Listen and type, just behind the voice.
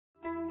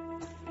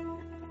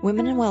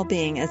Women in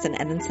Wellbeing is an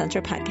Eden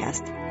Center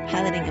podcast,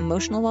 highlighting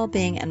emotional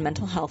well-being and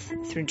mental health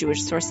through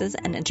Jewish sources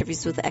and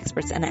interviews with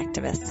experts and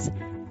activists.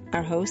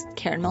 Our host,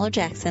 Karen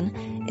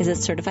Muller-Jackson, is a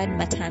certified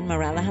Matan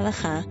Morala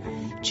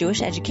Halacha,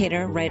 Jewish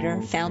educator,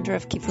 writer, founder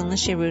of Kifun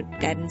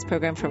L'Shirut guidance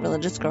program for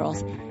religious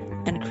girls,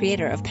 and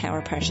creator of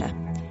Power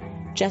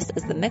Parsha. Just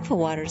as the mikveh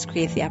waters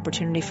create the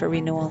opportunity for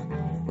renewal,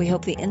 we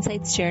hope the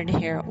insights shared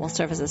here will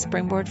serve as a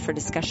springboard for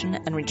discussion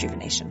and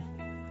rejuvenation.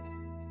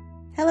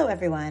 Hello,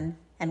 everyone,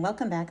 and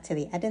welcome back to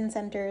the Eden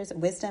Center's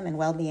Wisdom and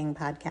Wellbeing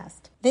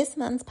podcast. This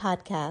month's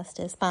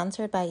podcast is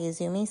sponsored by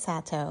Izumi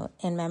Sato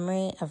in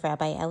memory of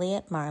Rabbi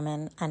Elliot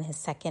Marmon on his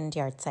second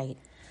yahrzeit.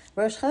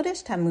 Rosh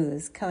Chodesh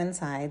Tammuz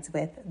coincides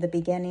with the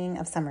beginning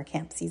of summer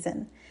camp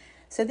season.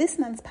 So this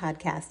month's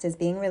podcast is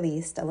being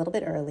released a little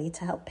bit early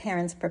to help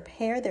parents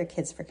prepare their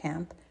kids for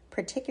camp,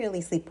 particularly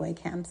sleepaway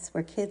camps,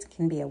 where kids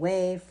can be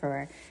away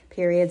for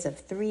periods of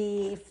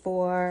 3,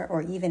 4,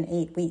 or even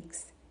 8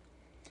 weeks.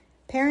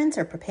 Parents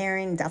are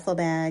preparing duffel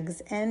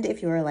bags, and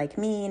if you are like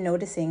me,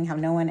 noticing how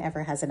no one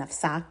ever has enough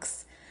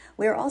socks.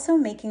 We are also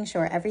making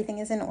sure everything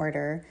is in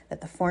order,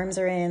 that the forms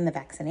are in, the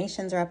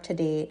vaccinations are up to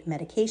date,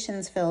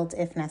 medications filled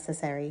if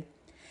necessary.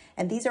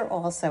 And these are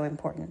all so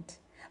important.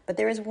 But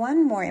there is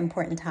one more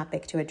important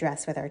topic to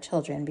address with our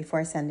children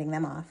before sending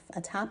them off, a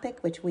topic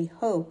which we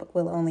hope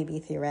will only be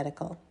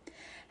theoretical: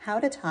 how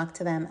to talk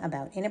to them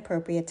about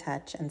inappropriate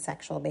touch and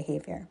sexual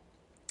behavior.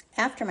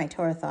 After my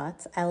Torah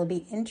thoughts, I will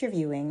be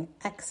interviewing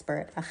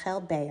expert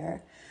Rachel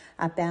Bayer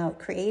about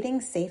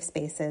creating safe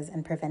spaces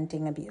and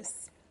preventing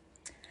abuse.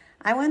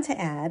 I want to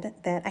add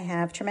that I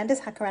have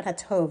tremendous hakarat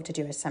hatov to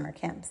Jewish summer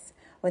camps,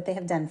 what they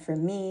have done for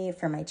me,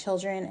 for my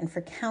children, and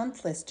for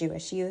countless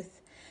Jewish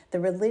youth.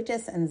 The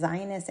religious and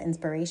Zionist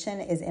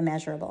inspiration is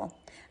immeasurable.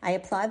 I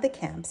applaud the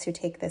camps who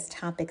take this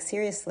topic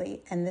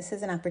seriously, and this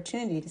is an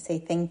opportunity to say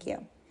thank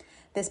you.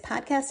 This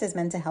podcast is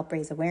meant to help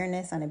raise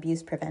awareness on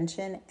abuse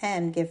prevention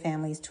and give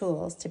families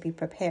tools to be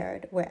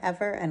prepared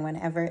wherever and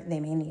whenever they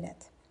may need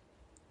it.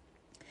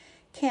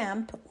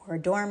 Camp, or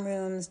dorm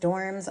rooms,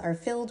 dorms, are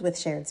filled with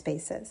shared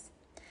spaces.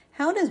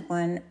 How does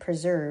one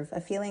preserve a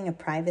feeling of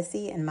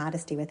privacy and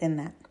modesty within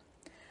that?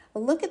 A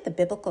look at the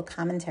biblical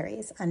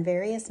commentaries on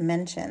various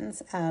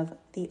mentions of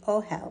the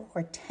ohel,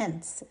 or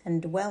tents and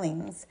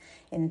dwellings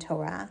in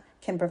Torah,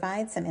 can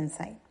provide some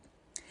insight.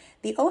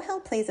 The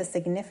ohel plays a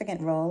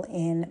significant role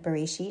in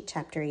Bereshit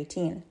chapter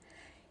 18.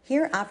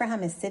 Here,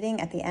 Abraham is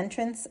sitting at the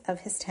entrance of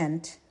his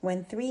tent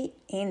when 3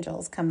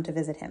 angels come to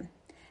visit him.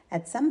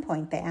 At some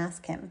point, they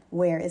ask him,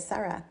 "Where is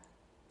Sarah?"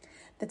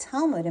 The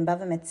Talmud in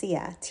Bava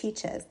Metzia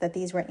teaches that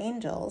these were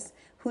angels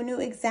who knew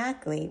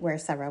exactly where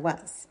Sarah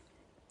was.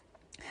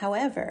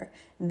 However,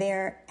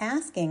 their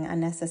asking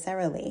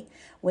unnecessarily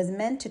was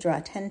meant to draw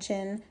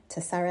attention to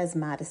Sarah's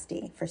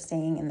modesty for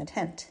staying in the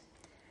tent.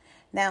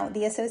 Now,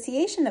 the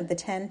association of the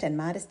tent and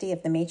modesty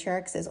of the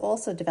matriarchs is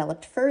also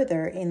developed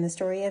further in the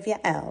story of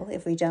Yael,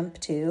 if we jump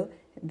to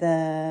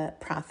the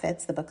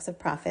prophets, the books of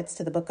prophets,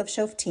 to the book of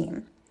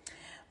Shoftim,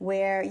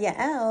 where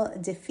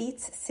Yael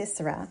defeats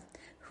Sisera,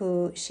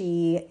 who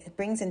she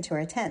brings into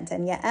her tent.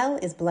 And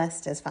Yael is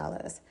blessed as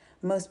follows: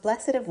 "Most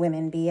blessed of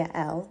women be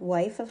Yael,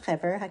 wife of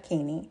Hever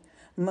Hakeni,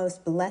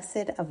 most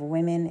blessed of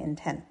women in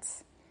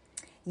tents."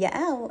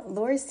 Yael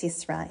lures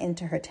Sisera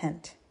into her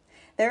tent.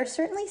 There are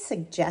certainly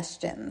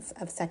suggestions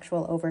of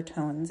sexual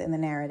overtones in the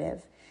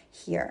narrative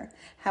here.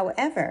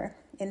 However,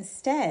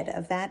 instead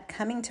of that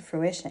coming to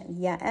fruition,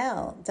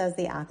 Yael does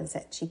the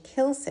opposite. She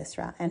kills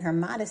Sisera, and her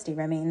modesty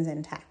remains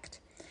intact.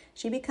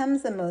 She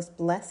becomes the most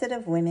blessed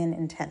of women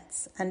in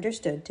tents,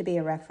 understood to be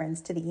a reference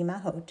to the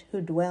Imahot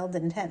who dwelled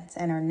in tents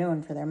and are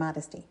known for their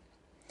modesty.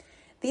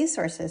 These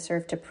sources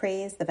serve to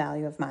praise the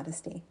value of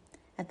modesty.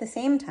 At the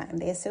same time,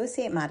 they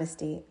associate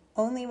modesty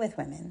only with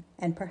women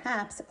and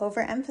perhaps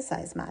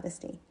overemphasize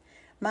modesty.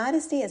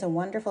 Modesty is a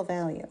wonderful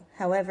value.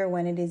 However,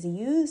 when it is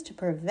used to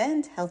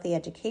prevent healthy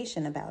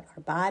education about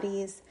our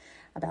bodies,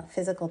 about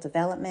physical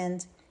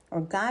development, or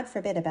God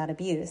forbid about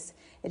abuse,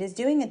 it is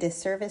doing a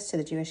disservice to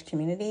the Jewish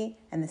community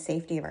and the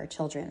safety of our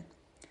children.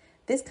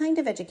 This kind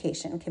of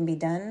education can be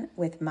done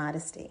with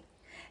modesty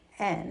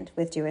and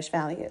with Jewish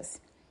values.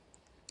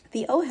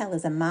 The ohel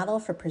is a model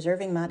for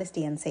preserving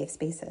modesty in safe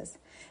spaces.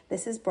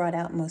 This is brought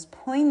out most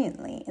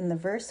poignantly in the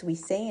verse we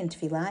say in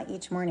Tefillah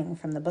each morning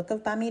from the book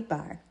of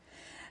Bamidbar,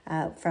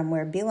 from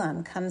where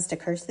Bilam comes to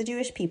curse the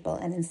Jewish people,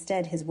 and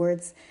instead his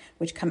words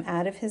which come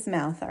out of his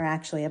mouth are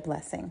actually a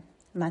blessing.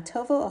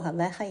 Matovo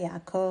ohalecha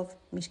Yaakov,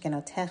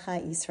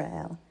 mishkenotecha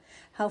Israel.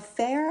 How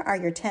fair are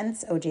your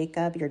tents, O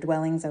Jacob, your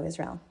dwellings, O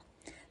Israel.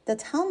 The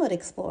Talmud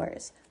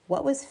explores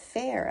what was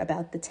fair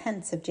about the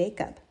tents of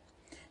Jacob.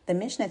 The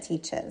Mishnah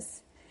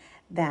teaches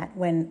that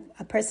when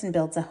a person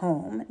builds a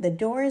home, the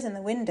doors and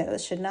the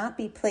windows should not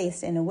be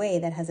placed in a way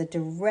that has a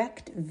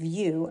direct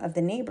view of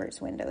the neighbor's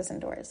windows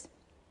and doors.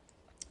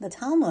 The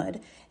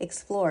Talmud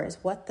explores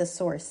what the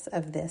source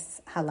of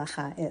this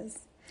halacha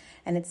is,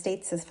 and it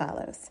states as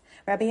follows.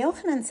 Rabbi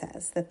Yochanan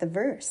says that the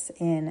verse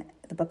in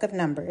the book of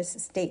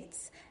Numbers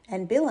states,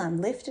 "And Bilam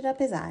lifted up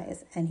his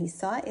eyes, and he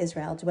saw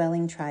Israel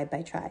dwelling tribe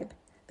by tribe.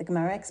 The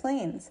Gemara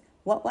explains,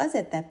 what was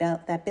it that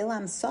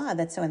Bilam saw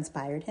that so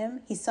inspired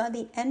him? He saw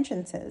the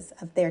entrances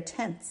of their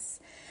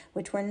tents,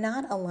 which were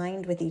not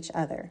aligned with each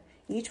other.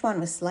 Each one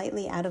was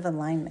slightly out of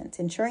alignment,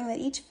 ensuring that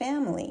each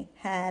family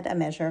had a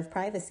measure of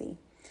privacy.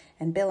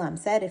 And Bilam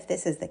said, if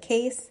this is the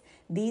case,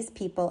 these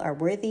people are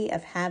worthy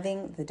of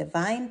having the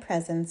divine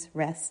presence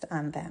rest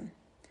on them.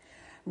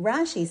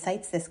 Rashi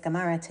cites this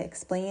Gemara to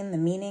explain the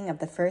meaning of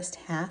the first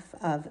half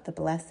of the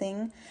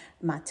blessing,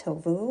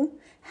 Matovu,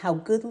 how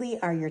goodly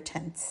are your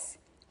tents.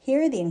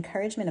 Here, the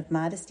encouragement of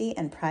modesty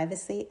and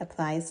privacy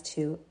applies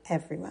to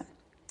everyone.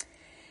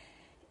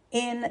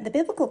 In the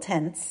biblical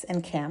tents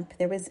and camp,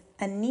 there was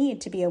a need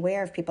to be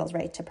aware of people's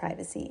right to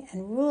privacy,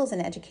 and rules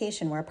and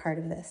education were a part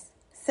of this.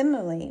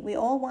 Similarly, we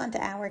all want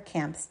our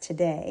camps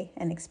today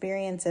and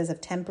experiences of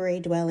temporary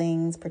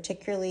dwellings,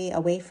 particularly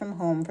away from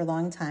home for a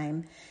long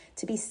time,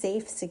 to be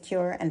safe,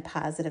 secure, and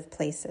positive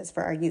places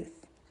for our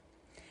youth.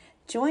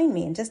 Join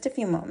me in just a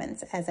few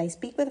moments as I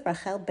speak with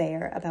Rachel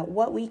Bayer about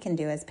what we can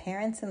do as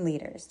parents and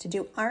leaders to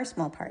do our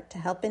small part to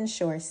help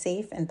ensure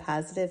safe and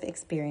positive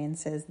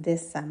experiences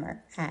this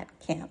summer at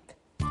camp.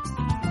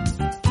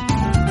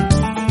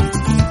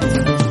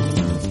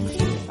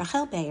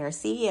 Rachel Bayer,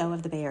 CEO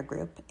of the Bayer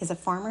Group, is a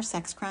former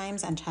sex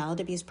crimes and child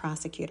abuse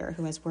prosecutor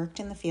who has worked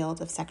in the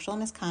field of sexual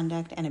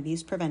misconduct and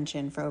abuse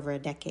prevention for over a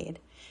decade.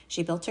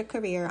 She built her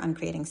career on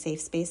creating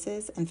safe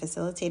spaces and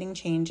facilitating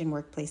change in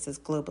workplaces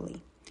globally.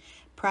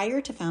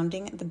 Prior to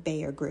founding the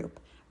Bayer Group,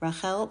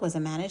 Rachel was a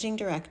managing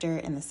director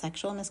in the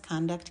Sexual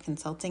Misconduct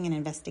Consulting and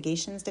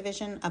Investigations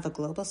Division of a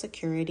global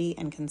security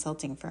and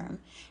consulting firm,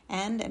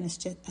 and an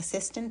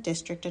assistant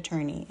district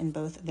attorney in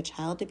both the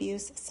child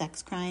abuse,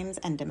 sex crimes,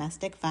 and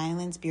domestic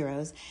violence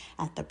bureaus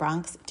at the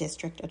Bronx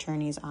District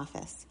Attorney's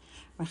Office.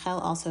 Rachel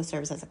also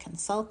serves as a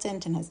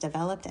consultant and has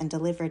developed and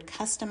delivered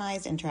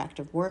customized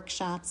interactive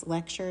workshops,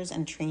 lectures,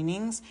 and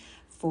trainings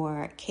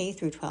for K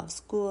through 12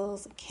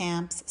 schools,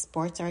 camps,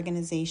 sports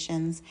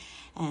organizations,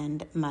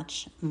 and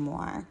much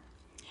more.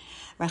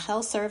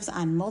 Rachel serves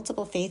on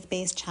multiple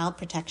faith-based child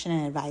protection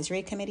and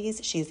advisory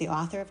committees. She is the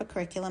author of a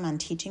curriculum on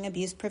teaching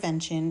abuse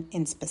prevention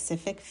in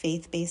specific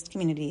faith-based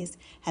communities,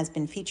 has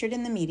been featured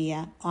in the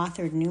media,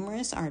 authored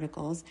numerous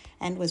articles,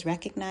 and was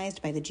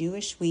recognized by the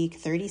Jewish Week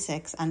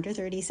 36 Under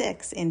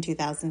 36 in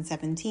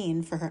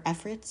 2017 for her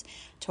efforts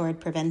toward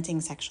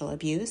preventing sexual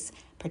abuse,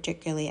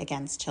 particularly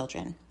against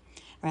children.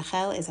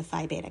 Rachel is a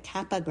Phi Beta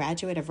Kappa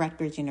graduate of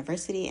Rutgers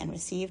University and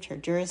received her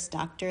Juris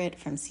Doctorate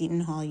from Seton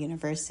Hall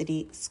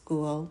University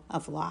School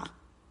of Law.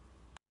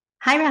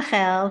 Hi,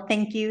 Rachel.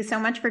 Thank you so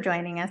much for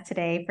joining us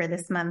today for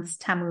this month's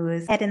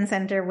Tammuz Eden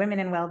Center Women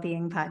and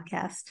Wellbeing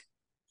podcast.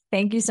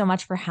 Thank you so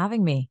much for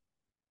having me.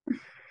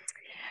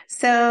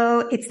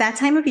 So it's that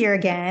time of year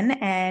again,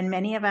 and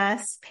many of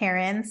us,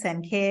 parents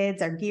and kids,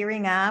 are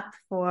gearing up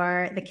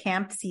for the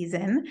camp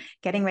season,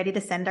 getting ready to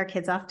send our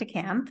kids off to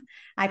camp.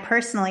 I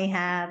personally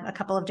have a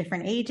couple of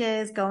different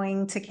ages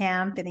going to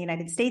camp in the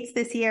United States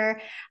this year.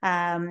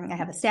 I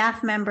have a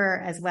staff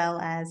member as well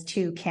as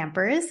 2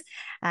 campers.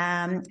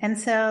 And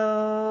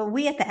so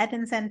we at the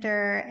Eden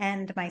Center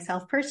and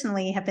myself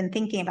personally have been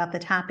thinking about the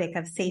topic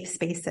of safe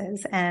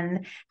spaces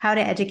and how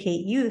to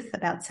educate youth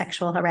about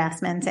sexual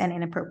harassment and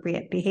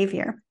inappropriate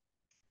behavior.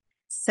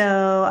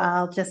 So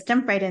I'll just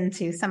jump right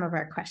into some of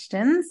our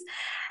questions.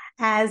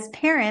 As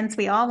parents,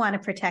 we all want to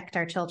protect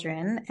our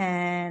children,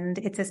 and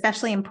it's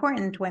especially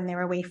important when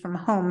they're away from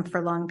home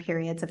for long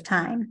periods of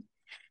time.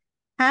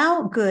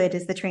 How good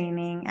is the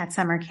training at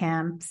summer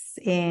camps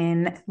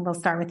we'll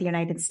start with the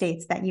United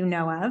States, that you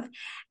know of?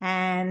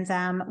 And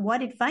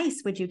what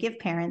advice would you give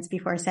parents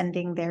before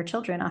sending their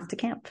children off to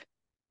camp?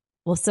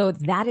 Well, so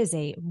that is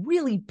a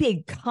really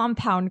big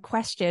compound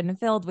question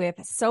filled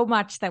with so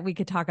much that we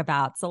could talk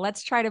about. So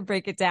let's try to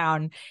break it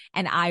down,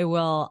 and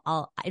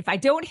if I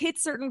don't hit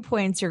certain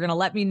points, you're going to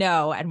let me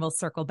know and we'll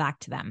circle back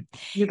to them.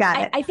 You got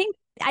it. I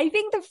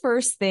think the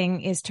first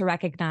thing is to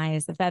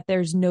recognize that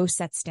there's no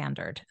set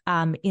standard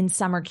in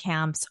summer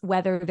camps,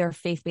 whether they're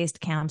faith-based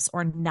camps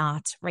or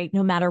not, right?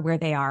 No matter where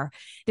they are,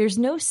 there's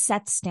no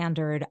set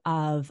standard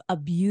of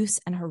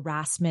abuse and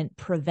harassment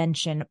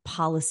prevention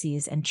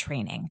policies and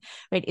training,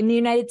 right? In the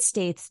United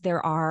States,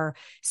 there are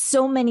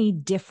so many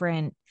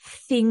different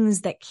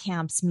things that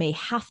camps may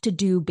have to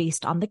do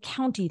based on the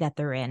county that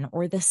they're in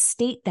or the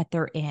state that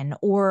they're in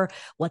or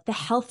what the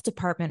health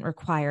department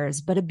requires.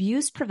 But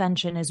abuse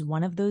prevention is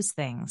one of those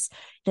things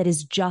that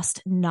is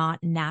just not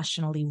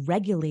nationally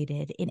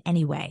regulated in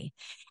any way.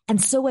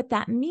 And so what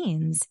that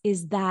means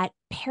is that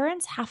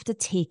parents have to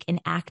take an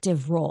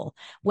active role,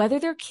 whether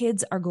their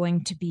kids are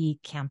going to be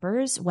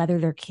campers, whether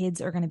their kids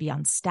are going to be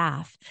on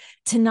staff,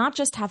 to not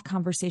just have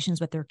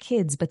conversations with their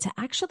kids, but to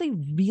actually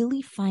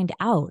really find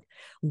out,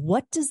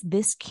 what does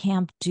this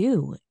camp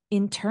do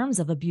in terms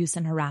of abuse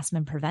and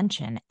harassment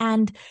prevention?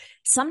 And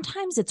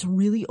sometimes it's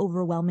really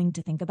overwhelming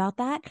to think about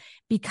that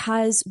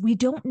because we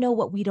don't know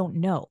what we don't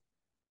know.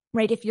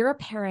 Right? If you're a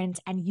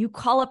parent and you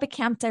call up a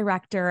camp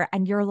director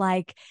and you're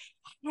like,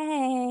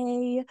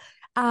 hey,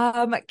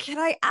 can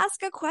I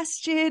ask a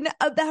question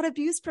about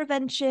abuse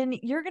prevention?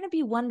 You're going to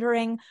be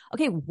wondering,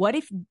 okay, what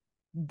if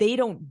they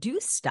don't do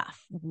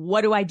stuff.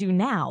 What do I do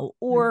now?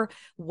 Or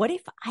what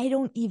if I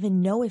don't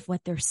even know if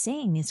what they're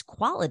saying is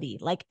quality?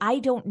 Like, I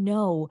don't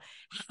know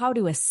how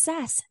to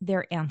assess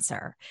their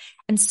answer.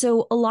 And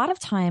so a lot of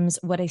times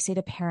what I say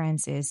to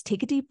parents is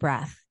take a deep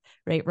breath,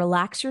 right?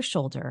 Relax your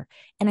shoulder.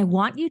 And I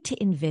want you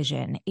to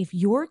envision if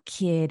your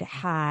kid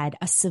had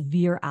a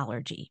severe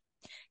allergy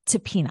to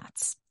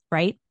peanuts,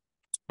 right?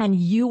 And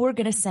you were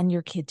going to send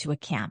your kid to a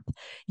camp.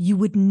 You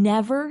would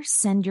never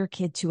send your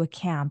kid to a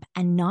camp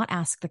and not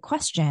ask the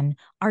question,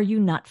 are you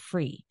nut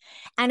free?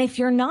 And if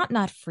you're not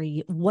nut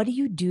free, what do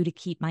you do to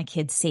keep my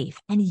kid safe?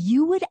 And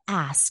you would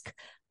ask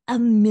a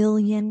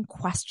million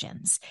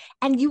questions,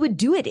 and you would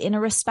do it in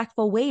a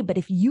respectful way. But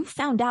if you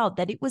found out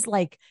that it was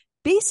like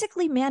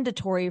basically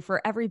mandatory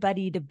for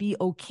everybody to be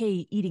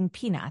okay eating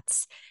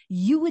peanuts,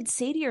 you would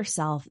say to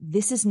yourself,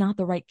 this is not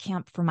the right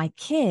camp for my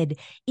kid,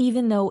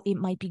 even though it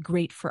might be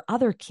great for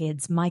other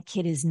kids. My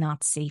kid is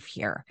not safe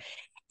here.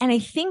 And I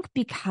think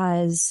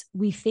because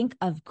we think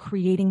of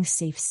creating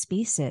safe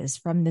spaces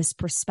from this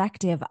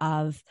perspective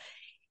of,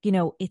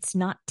 it's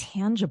not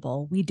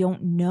tangible. We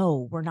don't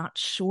know. We're not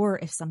sure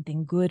if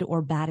something good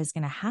or bad is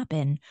going to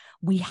happen.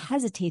 We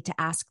hesitate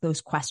to ask those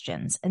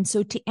questions. And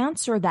so to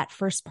answer that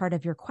first part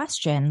of your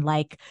question,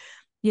 like,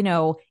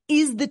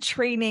 is the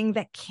training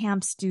that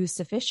camps do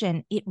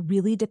sufficient? It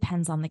really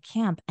depends on the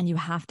camp, and you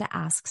have to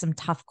ask some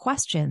tough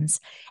questions.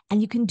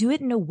 And you can do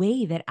it in a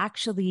way that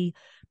actually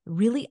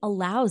really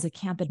allows a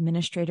camp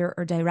administrator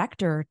or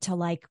director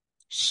to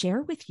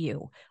share with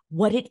you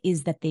what it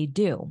is that they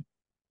do.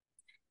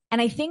 And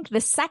I think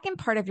the second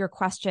part of your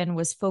question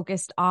was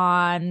focused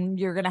on,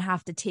 you're going to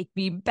have to take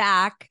me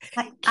back.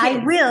 I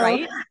will.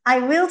 Right? I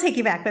will take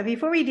you back. But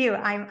before we do,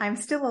 I'm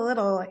still a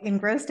little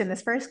engrossed in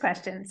this first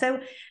question. So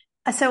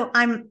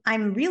I'm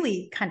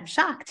really kind of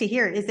shocked to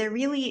hear, is there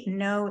really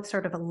no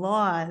sort of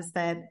laws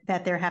that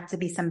there have to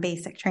be some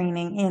basic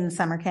training in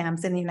summer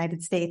camps in the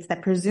United States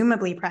that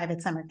presumably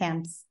private summer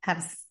camps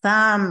have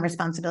some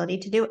responsibility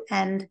to do?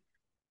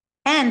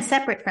 And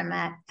separate from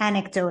that,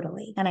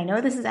 anecdotally, and I know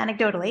this is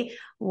anecdotally,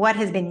 what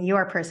has been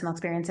your personal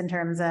experience in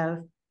terms of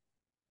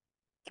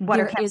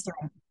what are camps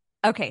doing?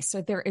 Okay,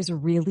 so there is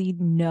really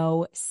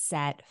no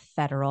set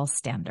federal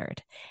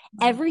standard.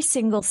 Every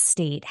single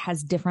state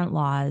has different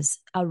laws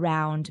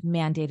around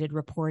mandated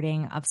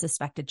reporting of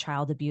suspected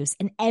child abuse,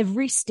 and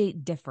every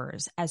state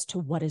differs as to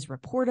what is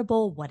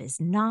reportable, what is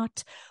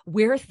not,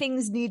 where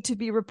things need to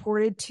be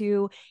reported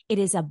to. It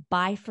is a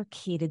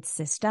bifurcated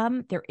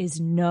system. There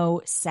is no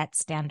set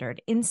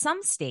standard. In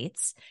some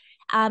states,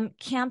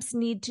 camps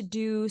need to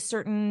do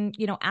certain,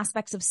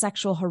 aspects of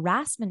sexual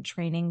harassment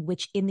training,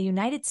 which in the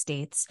United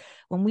States,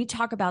 when we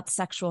talk about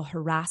sexual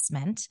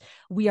harassment,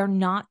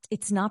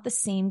 it's not the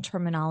same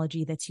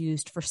terminology that's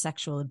used for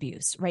sexual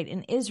abuse, right?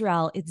 In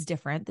Israel, it's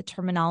different. The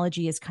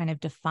terminology is kind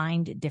of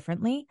defined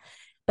differently.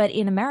 But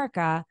in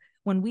America,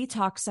 when we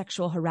talk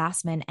sexual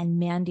harassment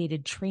and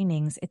mandated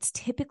trainings, it's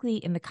typically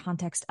in the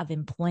context of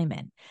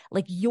employment.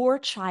 Like your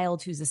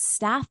child who's a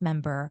staff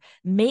member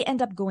may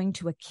end up going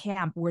to a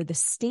camp where the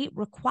state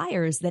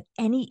requires that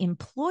any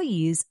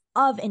employees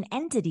of an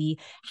entity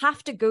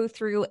have to go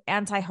through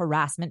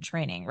anti-harassment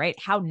training, right?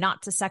 How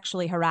not to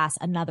sexually harass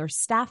another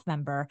staff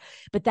member.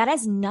 But that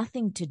has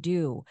nothing to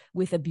do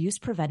with abuse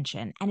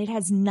prevention, and it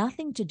has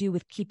nothing to do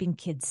with keeping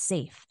kids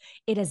safe.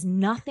 It has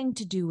nothing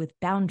to do with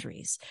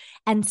boundaries.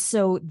 And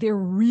so there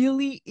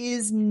really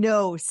is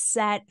no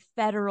set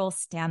federal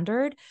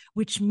standard,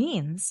 which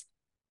means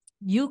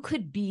you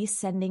could be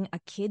sending a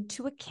kid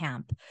to a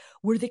camp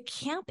where the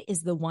camp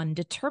is the one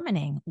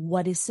determining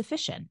what is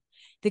sufficient.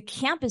 The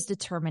camp is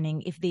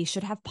determining if they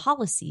should have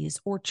policies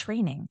or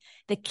training.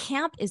 The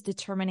camp is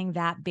determining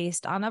that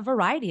based on a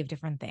variety of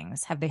different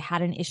things. Have they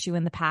had an issue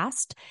in the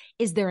past?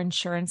 Is their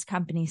insurance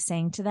company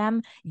saying to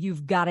them,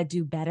 you've got to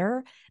do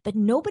better? But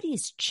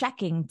nobody's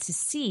checking to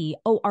see,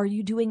 are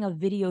you doing a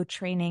video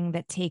training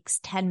that takes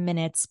 10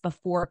 minutes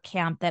before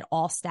camp that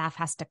all staff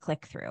has to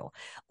click through?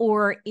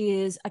 Or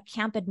is a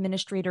camp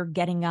administrator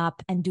getting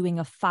up and doing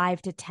a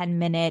 5 to 10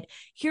 minute,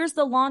 here's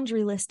the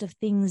laundry list of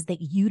things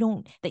that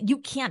you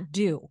can't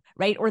do,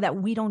 right? Or that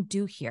we don't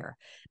do here.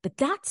 But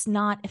that's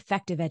not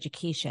effective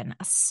education,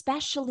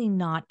 especially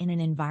not in an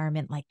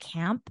environment like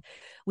camp,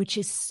 which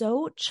is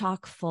so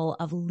chock full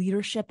of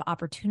leadership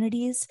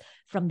opportunities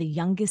from the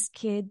youngest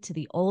kid to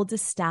the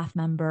oldest staff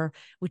member,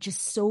 which is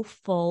so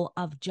full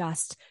of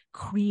just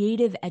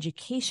creative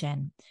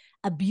education.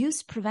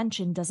 Abuse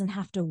prevention doesn't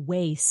have to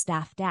weigh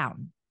staff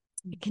down.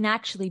 It can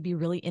actually be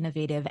really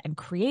innovative and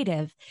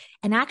creative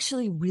and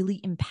actually really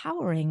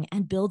empowering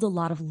and build a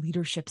lot of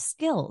leadership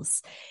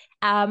skills.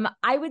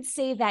 I would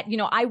say that,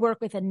 I work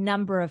with a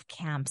number of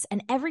camps,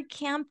 and every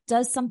camp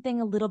does something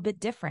a little bit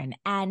different.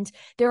 And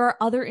there are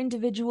other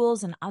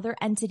individuals and other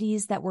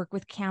entities that work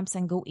with camps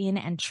and go in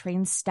and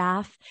train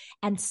staff.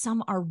 And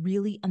some are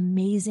really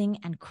amazing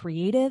and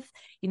creative.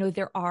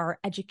 There are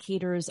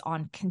educators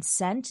on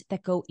consent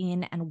that go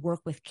in and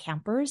work with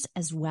campers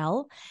as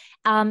well.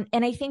 And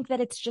I think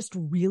that it's just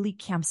really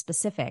camp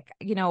specific.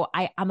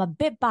 I'm a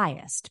bit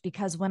biased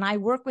because when I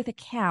work with a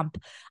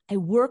camp, I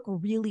work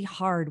really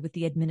hard with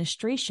the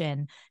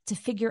administration to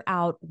figure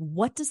out,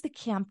 what does the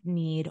camp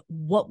need?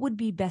 What would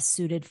be best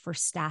suited for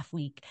staff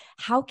week?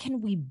 How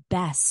can we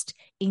best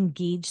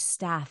engage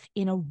staff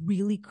in a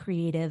really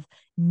creative,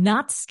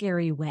 not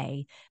scary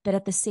way, but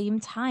at the same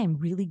time,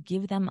 really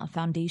give them a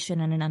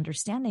foundation and an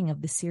understanding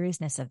of the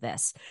seriousness of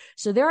this.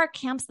 So there are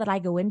camps that I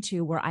go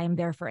into where I am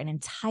there for an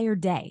entire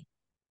day,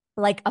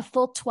 like a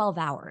full 12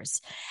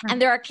 hours.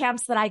 And there are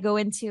camps that I go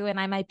into and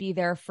I might be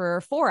there for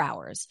 4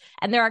 hours.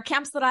 And there are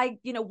camps that I,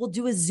 will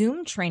do a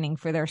Zoom training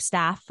for their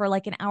staff for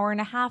like an hour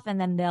and a half. And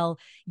then they'll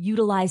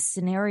utilize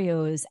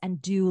scenarios and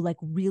do like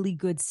really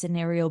good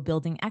scenario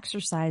building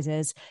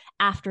exercises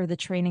after the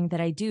training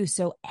that I do.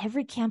 So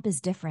every camp is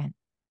different.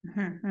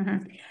 Mm-hmm,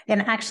 mm-hmm.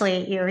 And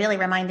actually, you're really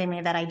reminding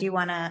me that I do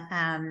want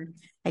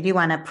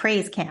to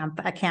praise camp.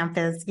 A camp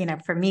is,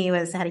 for me,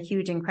 had a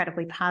huge,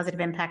 incredibly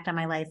positive impact on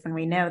my life, and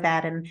we know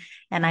that. And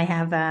I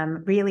have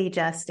really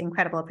just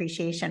incredible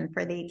appreciation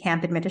for the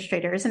camp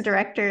administrators and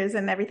directors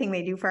and everything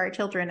they do for our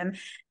children. And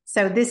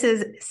so this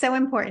is so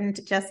important,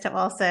 just to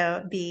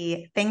also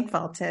be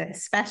thankful to,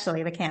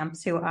 especially the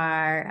camps who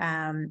are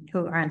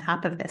on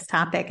top of this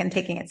topic and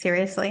taking it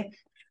seriously.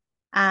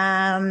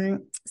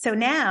 So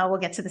now we'll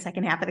get to the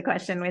second half of the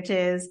question, which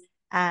is,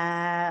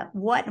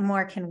 what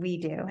more can we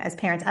do as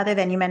parents, other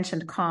than, you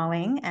mentioned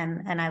calling,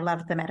 and I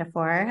love the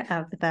metaphor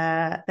of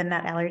the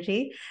nut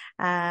allergy.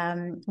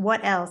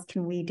 What else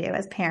can we do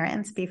as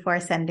parents before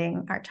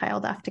sending our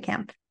child off to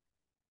camp?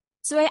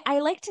 So I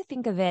like to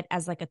think of it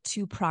as like a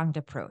two-pronged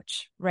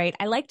approach, right?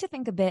 I like to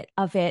think a bit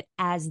of it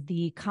as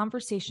the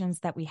conversations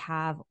that we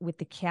have with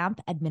the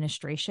camp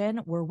administration,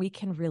 where we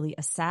can really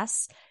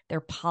assess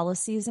their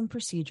policies and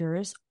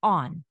procedures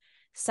on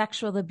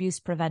sexual abuse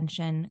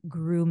prevention,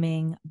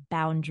 grooming,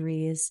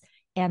 boundaries,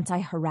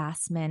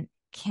 anti-harassment,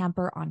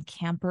 camper on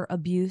camper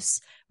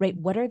abuse, right?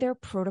 What are their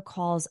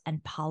protocols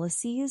and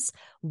policies?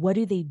 What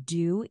do they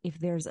do if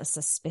there's a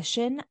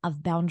suspicion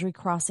of boundary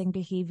crossing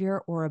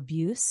behavior or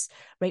abuse,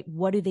 right?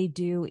 What do they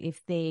do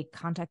if they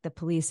contact the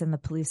police and the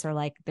police are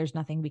like, there's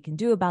nothing we can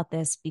do about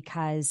this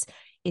because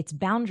it's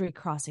boundary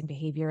crossing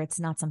behavior. It's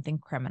not something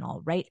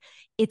criminal, right?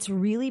 It's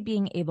really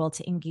being able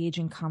to engage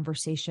in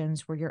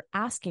conversations where you're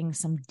asking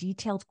some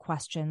detailed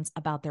questions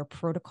about their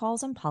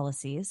protocols and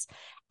policies,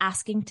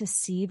 asking to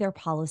see their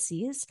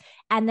policies,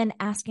 and then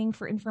asking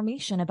for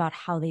information about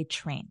how they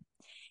train.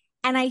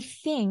 And I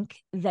think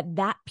that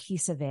that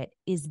piece of it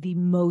is the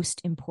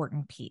most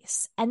important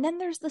piece. And then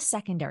there's the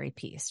secondary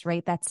piece,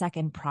 right? That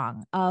second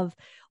prong of,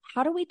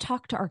 how do we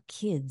talk to our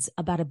kids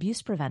about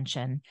abuse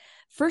prevention?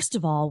 First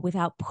of all,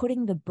 without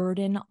putting the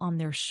burden on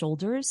their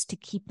shoulders to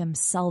keep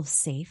themselves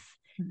safe,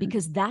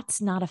 because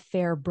that's not a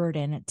fair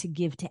burden to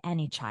give to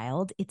any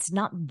child. It's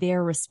not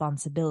their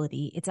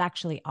responsibility. It's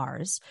actually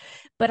ours.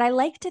 But I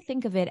like to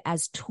think of it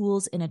as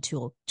tools in a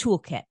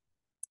toolkit.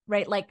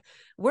 Right? Like,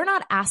 we're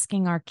not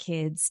asking our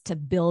kids to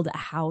build a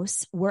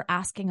house. We're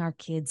asking our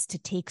kids to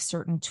take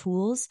certain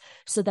tools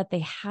so that they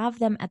have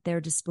them at their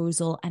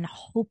disposal and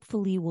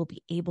hopefully will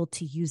be able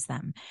to use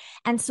them.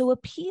 And so a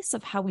piece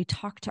of how we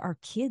talk to our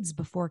kids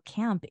before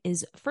camp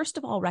is, first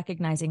of all,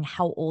 recognizing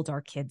how old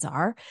our kids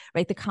are,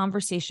 right? The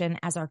conversation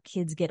as our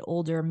kids get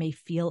older may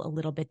feel a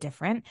little bit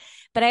different.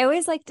 But I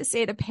always like to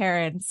say to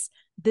parents,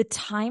 the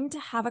time to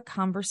have a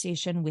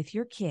conversation with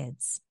your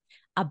kids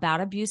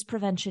about abuse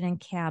prevention in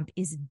camp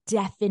is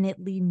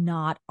definitely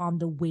not on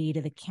the way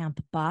to the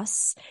camp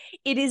bus.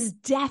 It is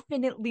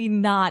definitely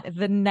not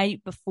the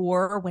night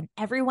before, when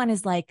everyone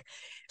is like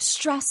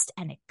stressed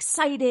and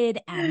excited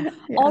and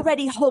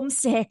already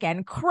homesick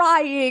and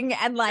crying,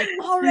 and like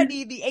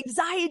already the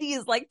anxiety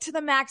is like to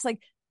the max.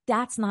 Like,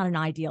 that's not an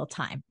ideal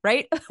time,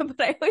 right? But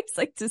I always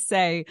like to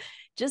say,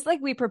 just like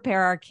we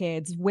prepare our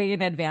kids way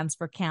in advance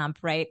for camp,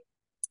 right?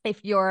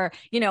 If you're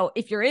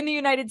in the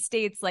United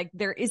States, like,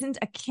 there isn't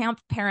a camp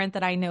parent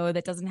that I know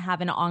that doesn't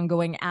have an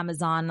ongoing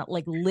Amazon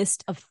like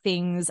list of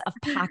things, of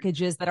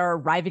packages that are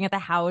arriving at the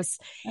house.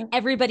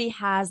 Everybody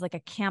has like a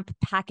camp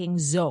packing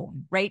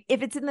zone, right?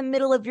 If it's in the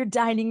middle of your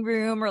dining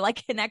room or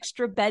like an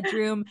extra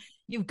bedroom,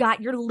 you've got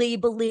your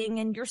labeling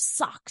and your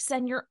socks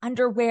and your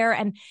underwear.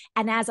 And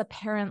as a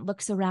parent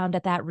looks around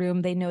at that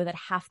room, they know that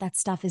half that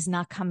stuff is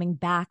not coming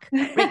back,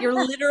 right?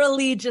 You're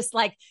literally just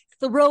like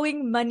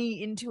throwing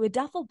money into a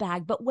duffel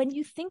bag. But when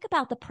you think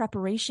about the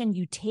preparation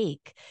you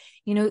take,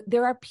 you know,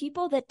 there are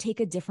people that take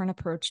a different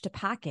approach to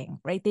packing,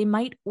 right? They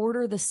might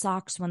order the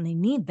socks when they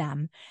need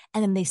them,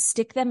 and then they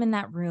stick them in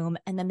that room,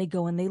 and then they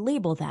go and they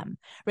label them,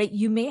 right?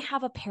 You may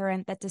have a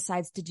parent that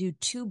decides to do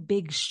 2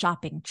 big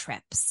shopping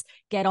trips,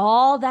 get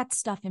all that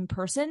stuff in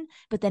person,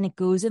 but then it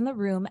goes in the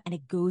room and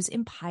it goes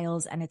in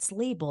piles and it's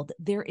labeled.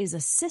 There is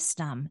a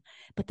system,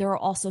 but there are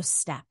also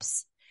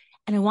steps.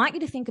 And I want you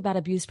to think about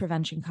abuse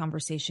prevention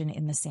conversation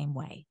in the same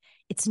way.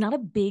 It's not a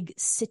big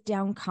sit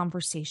down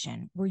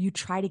conversation where you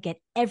try to get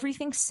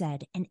everything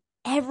said and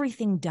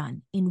everything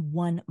done in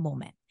one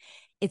moment.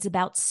 It's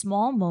about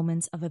small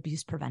moments of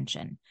abuse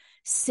prevention,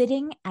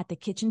 sitting at the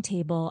kitchen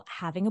table,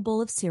 having a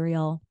bowl of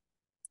cereal.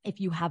 If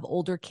you have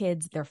older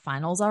kids, their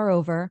finals are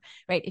over,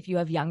 right? If you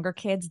have younger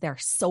kids, they're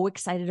so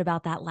excited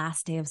about that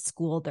last day of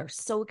school. They're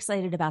so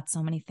excited about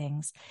so many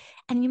things.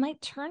 And you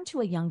might turn to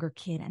a younger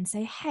kid and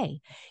say,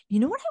 hey, you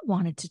know what I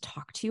wanted to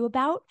talk to you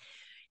about?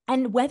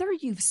 And whether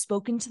you've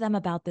spoken to them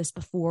about this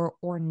before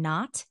or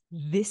not,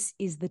 this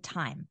is the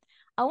time.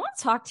 I want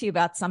to talk to you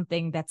about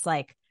something that's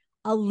like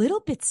a little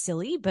bit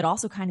silly, but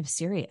also kind of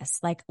serious.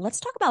 Like, let's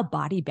talk about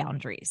body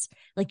boundaries.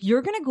 Like,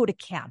 you're going to go to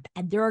camp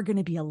and there are going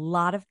to be a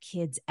lot of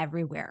kids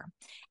everywhere.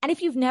 And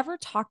if you've never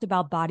talked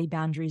about body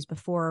boundaries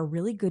before, a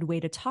really good way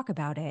to talk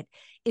about it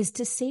is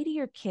to say to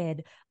your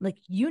kid, like,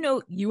 you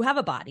know, you have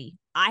a body,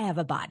 I have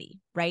a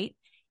body, right?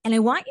 And I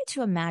want you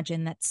to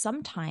imagine that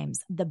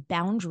sometimes the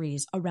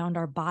boundaries around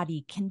our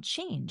body can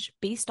change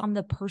based on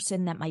the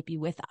person that might be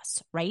with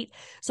us, right?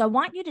 So I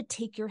want you to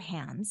take your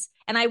hands,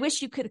 and I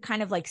wish you could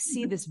kind of like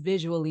see this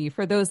visually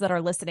for those that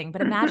are listening,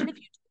 but imagine if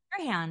you took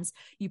your hands,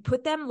 you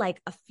put them like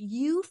a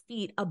few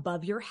feet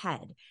above your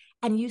head,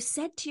 and you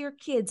said to your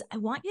kids, I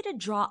want you to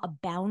draw a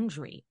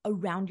boundary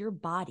around your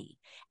body.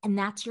 And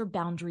that's your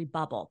boundary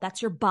bubble.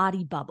 That's your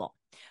body bubble.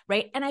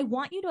 Right. And I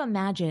want you to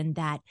imagine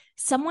that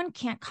someone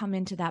can't come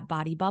into that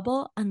body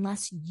bubble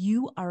unless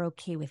you are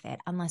okay with it,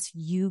 unless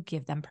you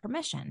give them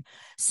permission.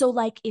 So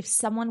like if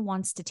someone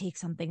wants to take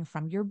something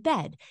from your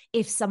bed,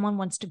 if someone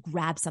wants to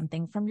grab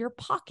something from your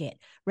pocket,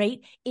 right?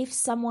 If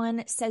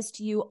someone says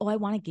to you, oh, I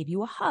want to give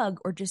you a hug,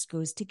 or just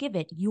goes to give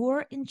it,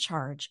 you're in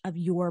charge of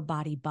your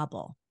body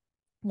bubble.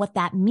 What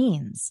that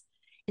means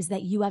is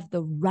that you have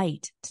the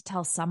right to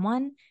tell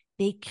someone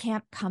they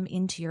can't come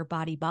into your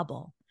body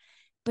bubble.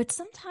 But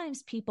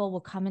sometimes people will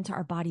come into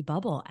our body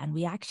bubble and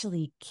we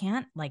actually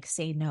can't like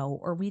say no,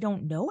 or we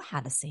don't know how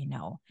to say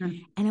no.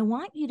 And I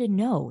want you to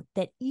know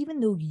that even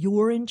though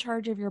you're in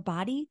charge of your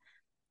body,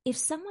 if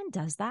someone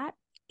does that,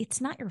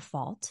 it's not your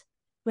fault,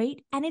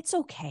 right? And it's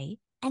okay.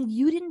 And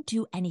you didn't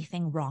do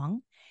anything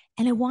wrong.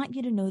 And I want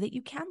you to know that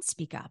you can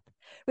speak up,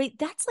 right?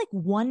 That's like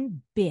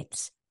one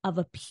bit of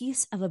a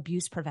piece of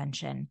abuse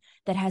prevention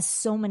that has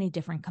so many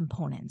different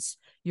components.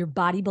 Your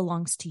body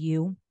belongs to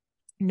you.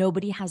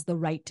 Nobody has the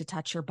right to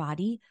touch your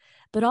body,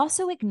 but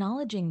also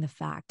acknowledging the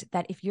fact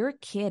that if you're a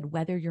kid,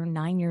 whether you're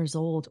 9 years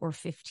old or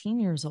 15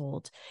 years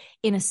old,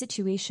 in a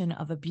situation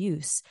of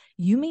abuse,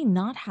 you may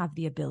not have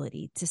the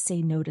ability to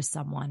say no to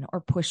someone or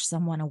push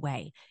someone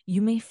away.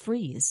 You may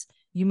freeze.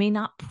 You may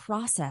not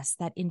process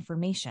that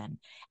information.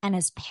 And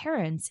as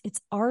parents,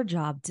 it's our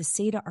job to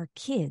say to our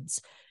kids,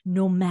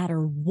 no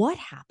matter what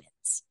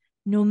happens,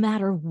 no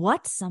matter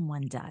what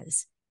someone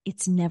does,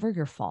 it's never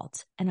your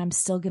fault. And I'm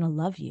still going to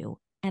love you.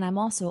 And I'm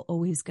also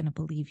always going to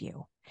believe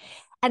you.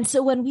 And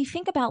so when we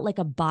think about like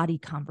a body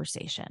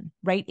conversation,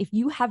 right? If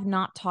you have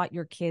not taught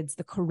your kids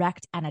the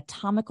correct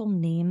anatomical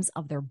names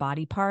of their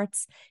body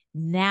parts,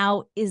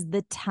 now is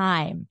the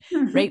time,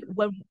 right?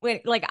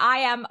 When like I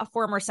am a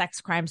former sex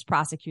crimes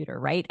prosecutor,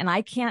 right? And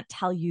I can't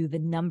tell you the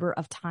number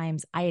of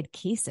times I had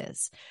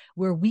cases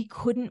where we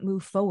couldn't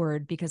move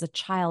forward because a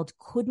child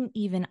couldn't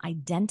even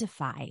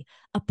identify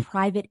a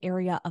private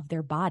area of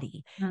their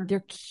body.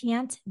 There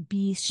can't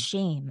be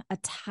shame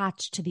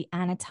attached to the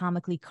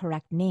anatomically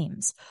correct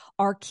names.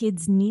 Our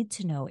kids need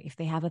to know if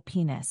they have a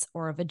penis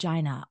or a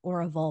vagina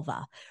or a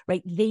vulva,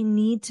 right? They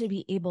need to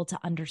be able to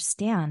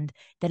understand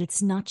that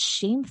it's not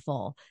shameful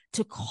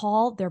to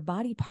call their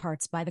body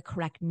parts by the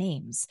correct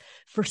names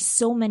for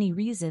so many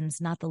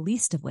reasons, not the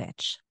least of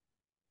which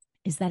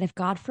is that if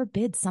God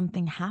forbid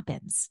something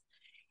happens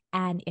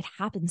and it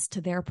happens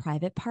to their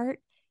private part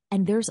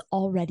and there's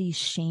already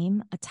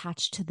shame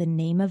attached to the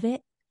name of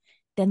it,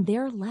 then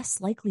they're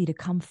less likely to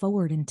come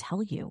forward and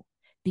tell you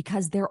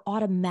because they're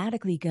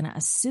automatically going to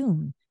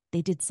assume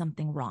they did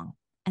something wrong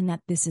and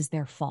that this is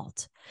their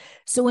fault.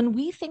 So when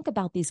we think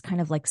about these kind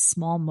of like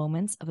small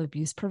moments of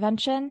abuse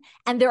prevention,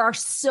 and there are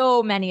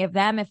so many of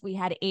them, if we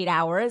had 8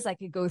 hours, I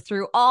could go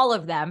through all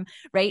of them,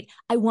 right?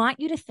 I want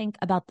you to think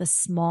about the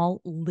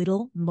small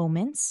little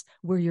moments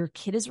where your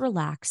kid is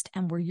relaxed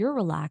and where you're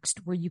relaxed,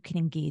 where you can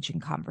engage in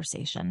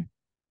conversation.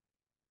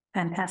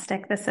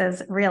 Fantastic. This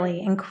is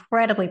really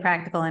incredibly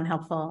practical and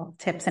helpful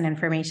tips and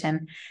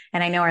information.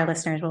 And I know our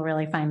listeners will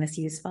really find this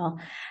useful.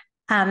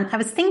 I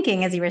was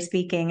thinking as you were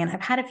speaking, and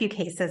I've had a few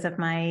cases of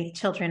my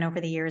children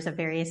over the years of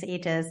various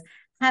ages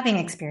having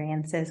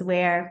experiences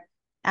where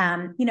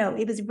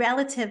It was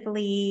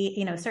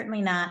relatively,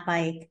 certainly not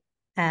like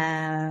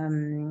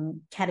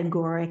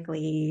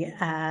categorically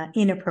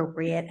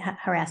inappropriate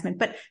harassment,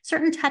 but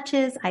certain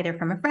touches, either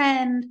from a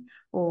friend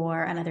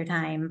or another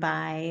time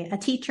by a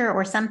teacher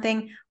or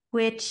something,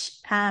 which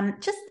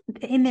just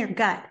in their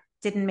gut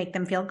didn't make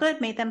them feel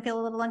good, made them feel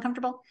a little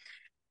uncomfortable.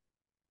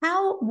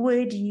 How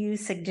would you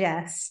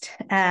suggest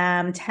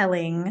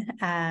telling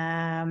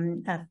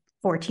a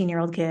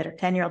 14-year-old kid or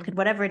 10-year-old kid,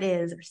 whatever it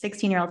is, or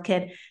 16-year-old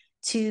kid,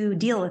 to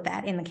deal with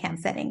that in the camp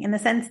setting, in the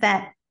sense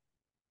that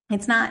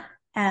it's not,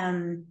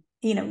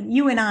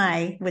 you and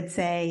I would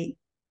say,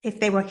 if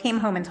they came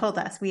home and told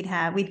us, we'd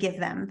give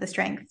them the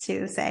strength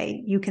to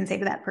say, you can say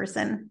to that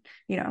person,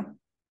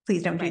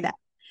 please don't do that.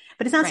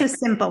 But it's not so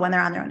simple when they're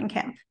on their own in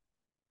camp.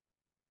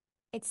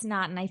 It's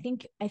not. And I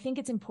think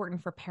it's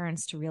important for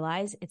parents to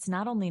realize it's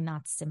not only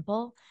not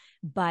simple,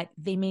 but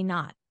they may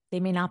not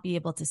be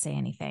able to say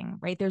anything,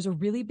 right? There's a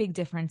really big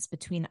difference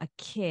between a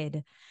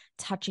kid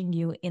touching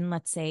you in,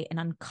 let's say, an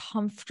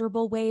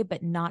uncomfortable way,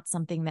 but not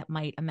something that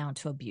might amount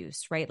to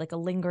abuse, right? Like a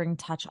lingering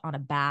touch on a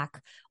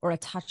back or a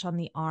touch on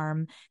the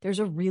arm. There's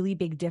a really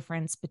big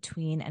difference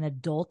between an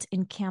adult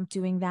in camp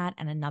doing that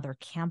and another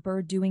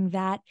camper doing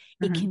that.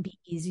 Mm-hmm. It can be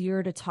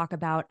easier to talk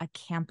about a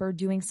camper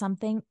doing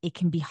something. It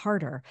can be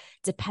harder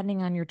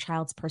depending on your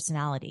child's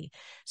personality.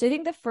 So I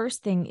think the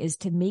first thing is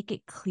to make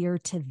it clear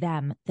to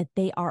them that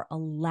they are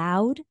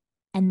allowed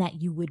and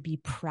that you would be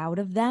proud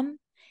of them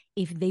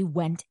if they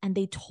went and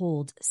they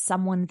told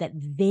someone that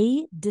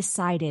they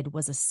decided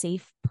was a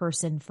safe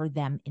person for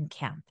them in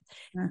camp.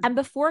 Mm-hmm. And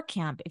before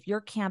camp, if your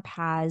camp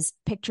has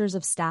pictures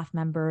of staff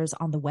members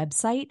on the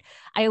website,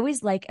 I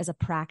always like as a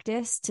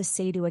practice to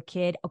say to a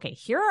kid, okay,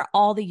 here are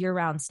all the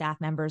year-round staff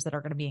members that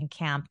are going to be in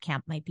camp.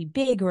 Camp might be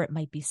big or it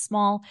might be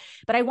small,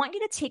 but I want you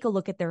to take a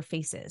look at their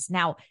faces.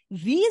 Now,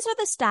 these are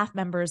the staff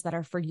members that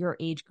are for your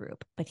age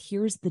group, but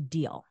here's the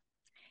deal.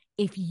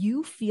 If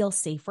you feel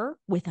safer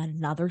with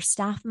another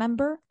staff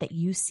member that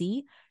you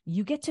see,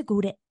 you get to go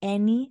to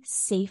any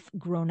safe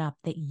grown-up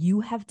that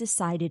you have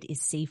decided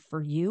is safe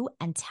for you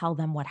and tell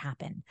them what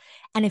happened.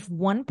 And if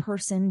one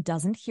person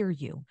doesn't hear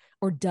you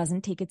or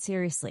doesn't take it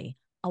seriously,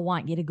 I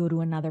want you to go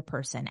to another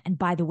person. And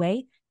by the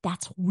way,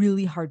 that's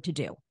really hard to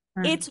do.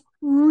 It's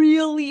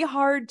really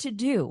hard to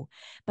do.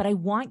 But I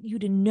want you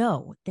to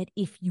know that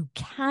if you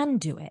can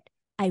do it,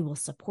 I will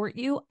support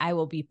you. I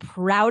will be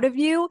proud of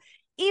you.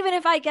 Even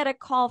if I get a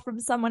call from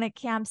someone at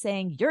camp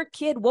saying, your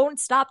kid won't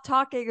stop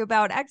talking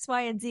about X,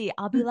 Y, and Z,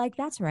 I'll be like,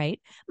 that's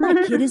right. My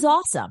kid is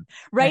awesome,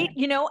 right?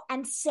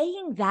 And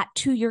saying that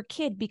to your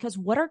kid, because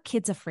what are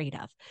kids afraid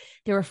of?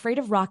 They're afraid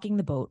of rocking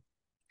the boat.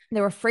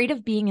 They're afraid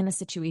of being in a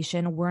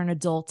situation where an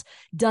adult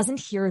doesn't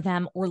hear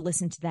them or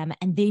listen to them,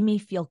 and they may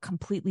feel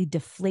completely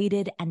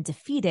deflated and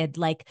defeated,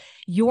 like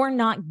you're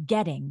not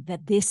getting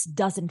that this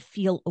doesn't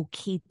feel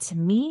okay to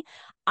me.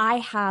 I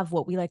have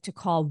what we like to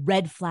call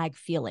red flag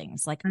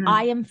feelings. Like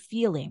I am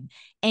feeling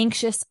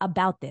anxious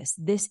about this.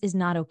 This is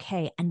not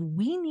okay. And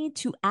we need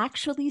to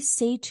actually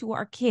say to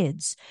our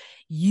kids,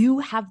 you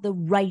have the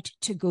right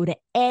to go to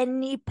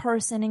any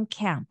person in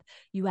camp.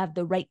 You have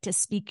the right to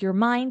speak your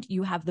mind.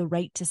 You have the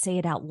right to say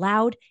it out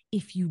loud.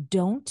 If you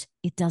don't,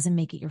 it doesn't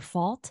make it your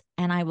fault,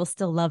 and I will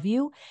still love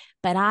you.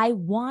 But I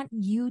want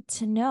you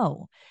to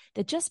know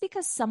that just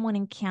because someone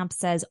in camp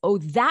says, oh,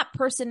 that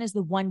person is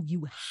the one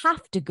you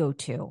have to go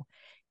to,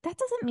 that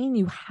doesn't mean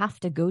you have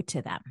to go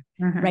to them,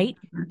 right?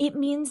 It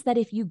means that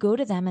if you go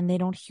to them and they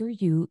don't hear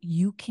you,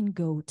 you can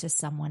go to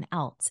someone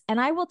else. And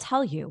I will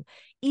tell you,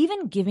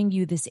 even giving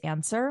you this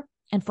answer,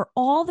 and for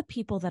all the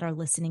people that are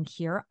listening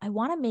here, I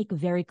want to make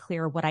very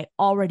clear what I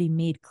already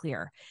made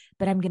clear,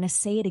 but I'm going to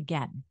say it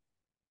again.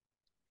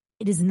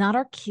 It is not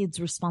our kids'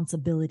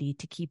 responsibility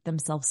to keep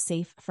themselves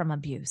safe from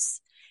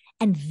abuse.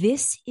 And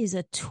this is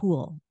a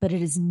tool, but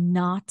it is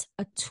not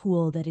a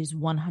tool that is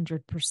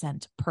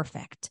 100%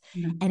 perfect.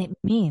 And it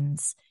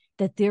means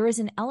that there is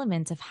an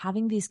element of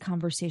having these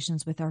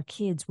conversations with our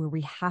kids where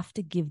we have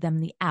to give them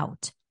the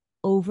out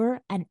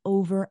over and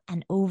over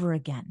and over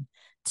again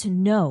to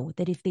know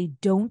that if they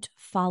don't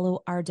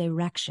follow our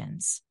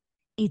directions,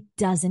 it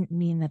doesn't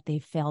mean that they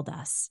failed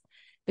us.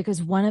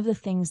 Because one of the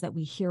things that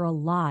we hear a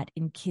lot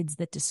in kids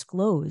that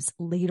disclose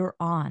later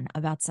on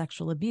about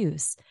sexual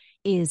abuse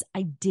is,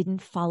 I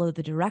didn't follow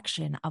the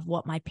direction of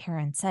what my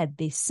parents said.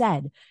 They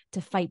said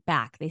to fight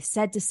back. They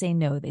said to say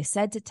no. They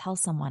said to tell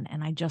someone,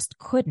 and I just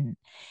couldn't.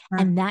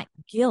 And that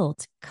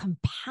guilt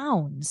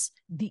compounds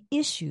the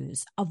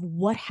issues of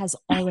what has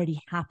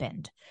already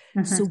happened.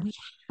 So we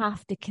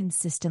have to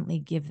consistently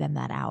give them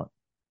that out.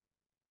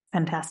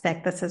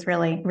 Fantastic. This is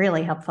really,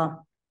 really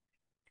helpful.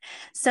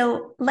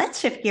 So let's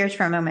shift gears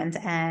for a moment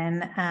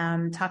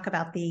and talk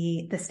about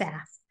the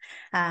staff.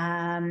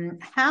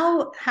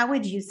 How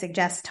would you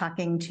suggest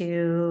talking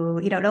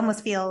to, it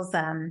almost feels,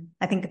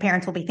 I think the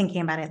parents will be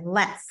thinking about it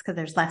less because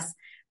there's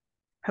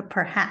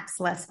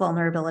perhaps less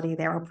vulnerability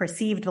there, or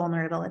perceived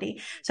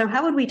vulnerability. So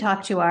how would we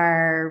talk to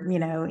our,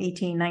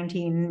 18,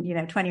 19,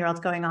 20-year-olds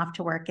going off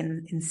to work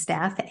in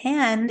staff?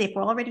 And if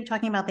we're already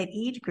talking about that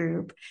age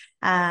group,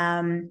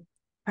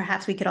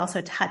 perhaps we could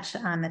also touch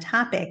on the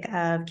topic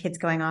of kids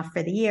going off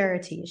for the year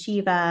to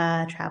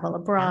yeshiva, travel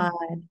abroad.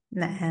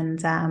 Yeah.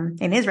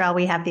 And in Israel,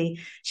 we have the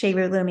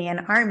Sheirut Leumi and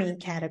Army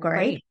category.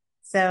 Right.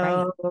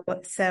 So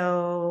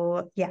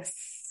yes.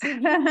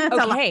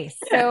 Okay.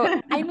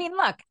 So, I mean,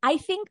 look, I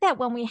think that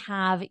when we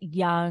have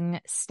young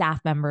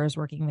staff members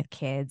working with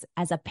kids,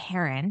 as a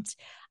parent,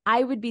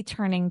 I would be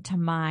turning to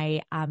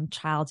my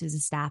child who's a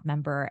staff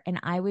member, and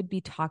I would be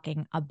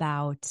talking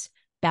about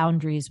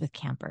boundaries with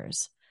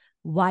campers,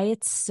 why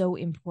it's so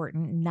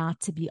important not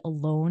to be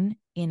alone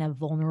in a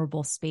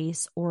vulnerable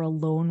space or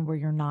alone where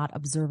you're not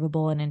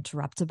observable and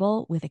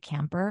interruptible with a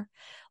camper,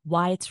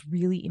 why it's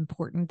really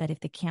important that if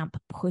the camp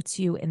puts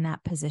you in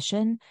that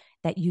position,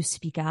 that you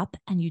speak up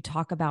and you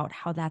talk about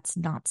how that's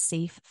not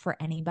safe for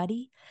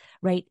anybody,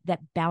 right?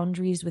 That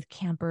boundaries with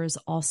campers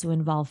also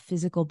involve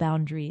physical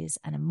boundaries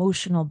and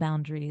emotional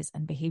boundaries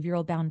and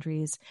behavioral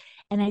boundaries.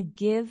 And I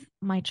give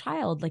my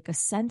child like a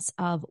sense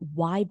of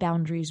why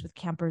boundaries with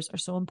campers are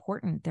so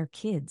important. They're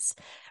kids,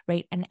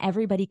 right? And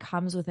everybody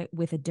comes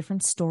with a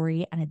different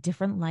story and a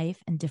different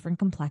life and different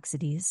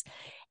complexities.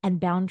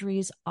 And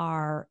boundaries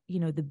are,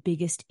 the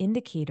biggest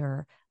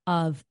indicator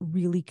of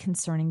really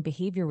concerning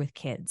behavior with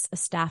kids. A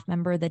staff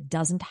member that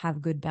doesn't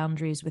have good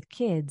boundaries with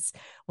kids,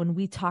 when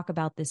we talk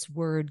about this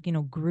word,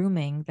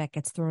 grooming, that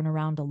gets thrown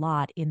around a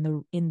lot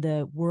in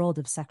the world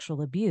of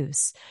sexual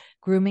abuse,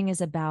 grooming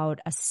is about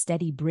a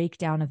steady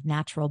breakdown of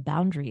natural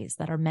boundaries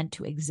that are meant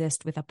to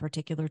exist with a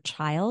particular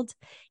child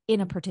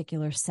in a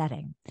particular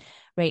setting,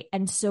 right?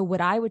 And so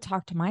what I would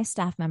talk to my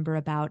staff member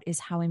about is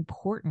how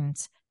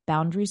important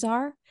boundaries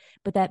are,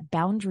 but that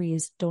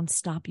boundaries don't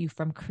stop you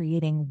from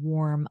creating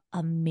warm,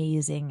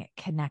 amazing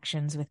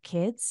connections with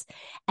kids.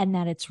 And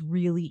that it's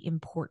really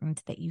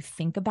important that you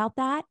think about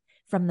that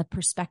from the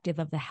perspective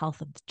of the health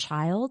of the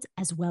child,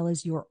 as well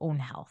as your own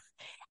health.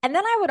 And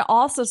then I would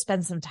also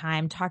spend some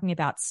time talking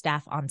about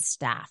staff on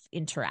staff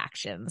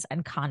interactions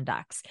and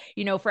conducts.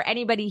 For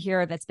anybody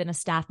here that's been a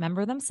staff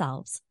member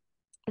themselves,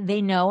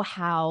 they know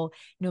how,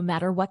 no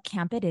matter what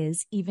camp it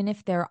is, even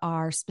if there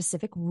are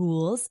specific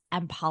rules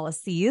and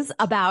policies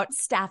about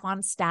staff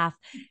on staff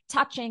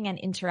touching and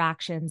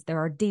interactions, there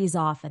are days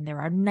off and there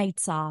are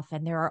nights off,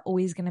 and there are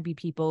always going to be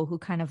people who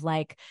kind of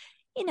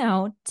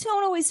don't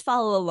always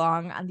follow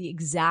along on the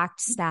exact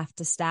staff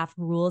to staff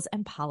rules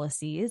and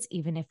policies,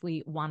 even if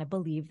we want to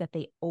believe that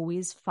they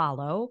always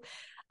follow.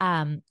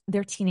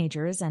 They're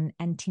teenagers, and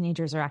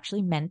teenagers are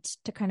actually meant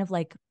to kind of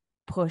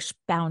push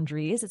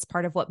boundaries. It's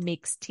part of what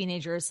makes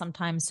teenagers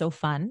sometimes so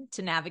fun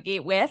to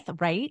navigate with,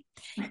 right?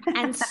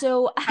 And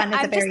so fun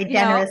is a very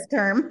generous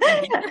term.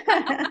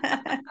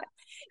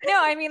 No,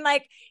 I mean,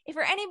 if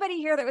for anybody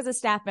here that was a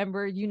staff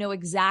member,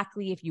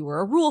 exactly if you were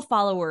a rule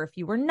follower, if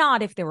you were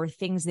not, if there were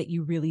things that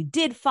you really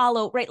did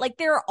follow, right?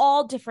 There are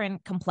all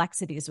different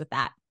complexities with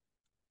that.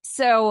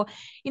 So,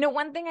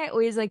 one thing I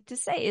always like to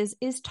say is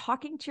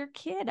talking to your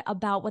kid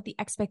about what the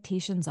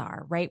expectations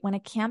are, right? When a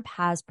camp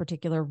has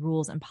particular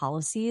rules and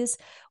policies,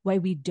 why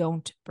we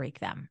don't break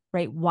them,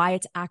 right? Why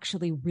it's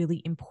actually really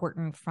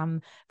important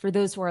for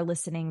those who are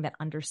listening that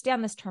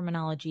understand this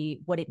terminology,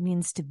 what it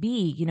means to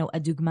be, a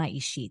dugma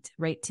ishit,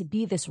 right? To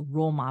be this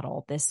role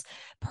model, this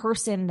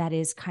person that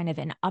is kind of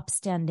an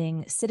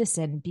upstanding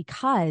citizen,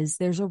 because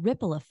there's a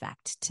ripple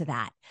effect to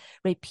that,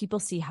 right? People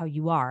see how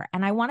you are.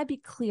 And I want to be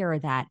clear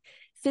that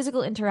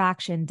physical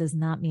interaction does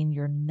not mean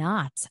you're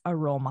not a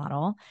role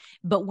model.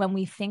 But when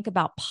we think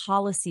about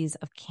policies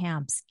of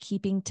camps,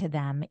 keeping to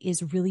them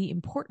is really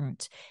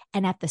important.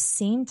 And at the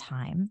same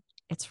time,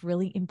 it's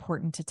really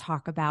important to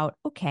talk about,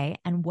 okay,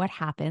 and what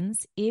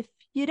happens if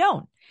you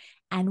don't?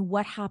 And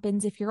what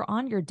happens if you're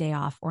on your day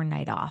off or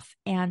night off?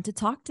 And to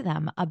talk to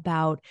them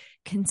about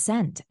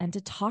consent, and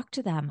to talk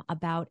to them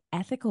about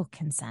ethical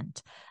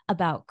consent,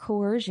 about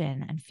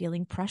coercion and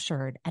feeling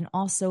pressured, and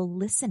also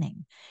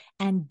listening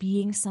and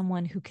being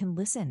someone who can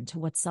listen to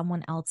what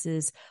someone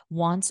else's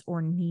wants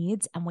or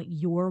needs and what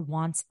your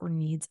wants or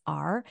needs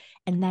are.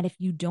 And that if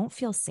you don't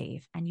feel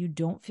safe and you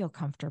don't feel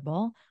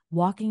comfortable,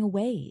 walking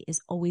away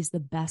is always the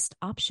best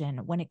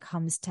option when it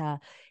comes to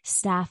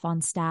staff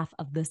on staff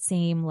of the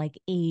same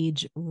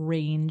age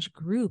range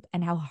group,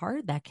 and how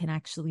hard that can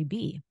actually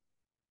be.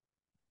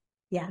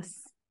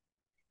 Yes.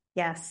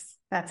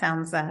 That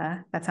sounds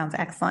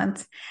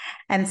excellent.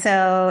 And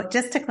so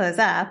just to close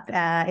up,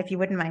 if you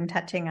wouldn't mind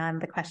touching on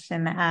the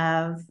question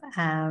of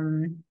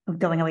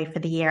going away for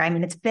the year. I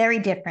mean, it's very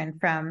different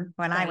from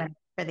when I went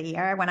for the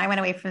year. When I went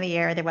away for the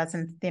year, there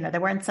wasn't, there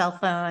weren't cell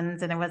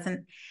phones, and there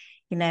wasn't,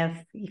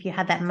 if you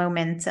had that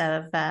moment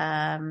of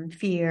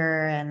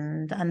fear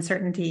and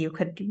uncertainty, you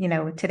could,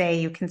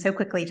 today you can so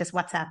quickly just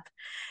WhatsApp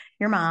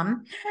your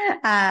mom.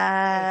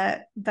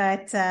 But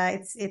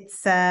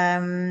it's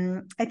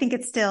I think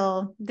there's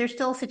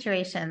still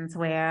situations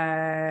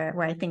where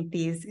I think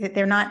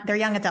they're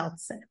young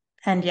adults,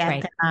 and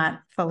yet they're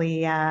not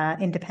fully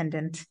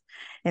independent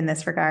in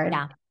this regard.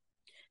 Yeah.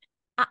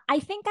 I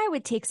think I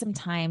would take some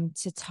time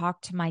to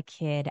talk to my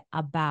kid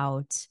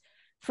about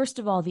first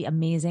of all, the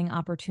amazing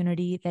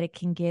opportunity that it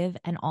can give,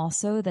 and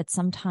also that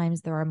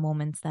sometimes there are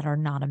moments that are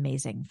not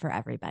amazing for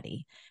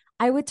everybody.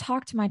 I would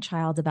talk to my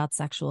child about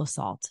sexual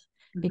assault.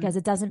 Because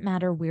it doesn't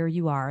matter where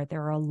you are.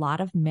 There are a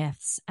lot of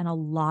myths and a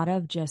lot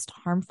of just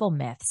harmful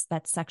myths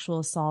that sexual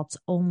assaults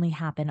only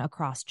happen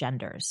across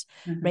genders,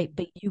 right?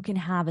 But you can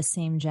have a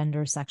same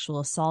gender sexual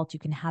assault. You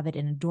can have it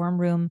in a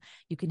dorm room.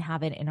 You can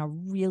have it in a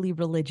really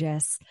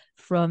religious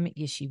from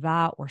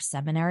yeshiva or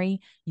seminary.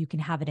 You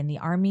can have it in the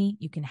army.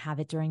 You can have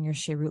it during your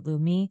Shirut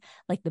Leumi.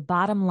 Like, the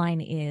bottom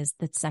line is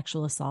that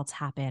sexual assaults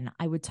happen.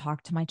 I would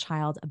talk to my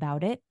child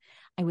about it.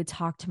 I would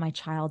talk to my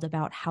child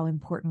about how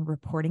important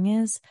reporting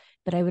is,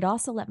 but I would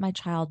also let my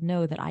child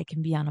know that I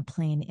can be on a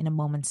plane in a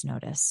moment's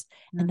notice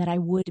and that I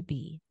would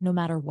be no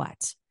matter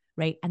what,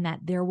 right? And that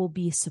there will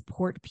be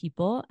support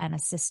people and a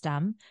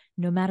system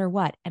no matter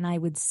what. And I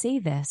would say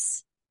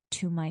this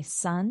to my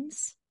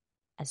sons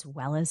as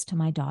well as to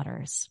my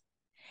daughters.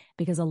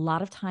 Because a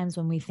lot of times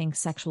when we think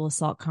sexual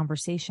assault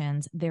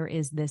conversations, there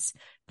is this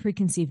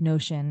preconceived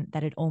notion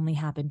that it only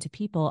happened to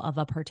people of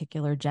a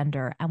particular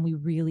gender. And we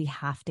really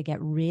have to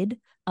get rid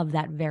of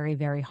that very,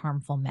 very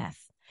harmful myth.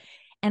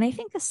 And I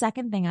think the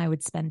second thing I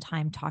would spend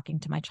time talking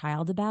to my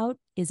child about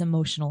is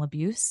emotional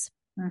abuse,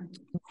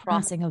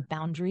 crossing of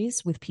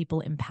boundaries with people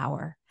in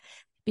power.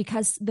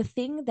 Because the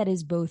thing that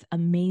is both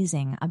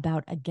amazing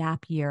about a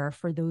gap year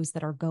for those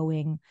that are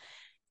going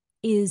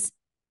is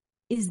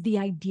the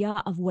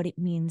idea of what it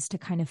means to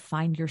kind of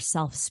find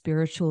yourself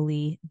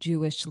spiritually,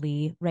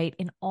 Jewishly, right?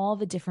 In all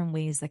the different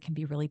ways that can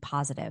be really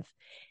positive.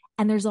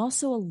 And there's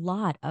also a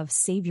lot of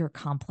savior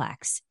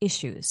complex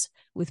issues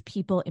with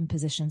people in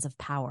positions of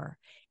power.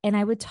 And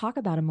I would talk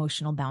about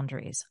emotional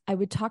boundaries. I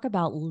would talk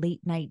about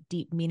late night,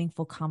 deep,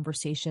 meaningful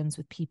conversations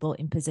with people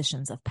in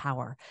positions of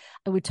power.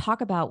 I would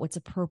talk about what's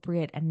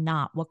appropriate and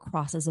not, what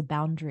crosses a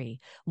boundary,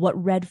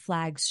 what red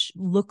flags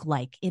look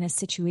like in a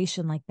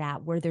situation like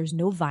that where there's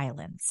no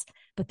violence,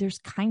 but there's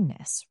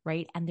kindness,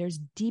 right? And there's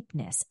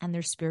deepness and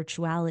there's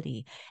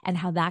spirituality, and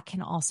how that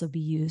can also be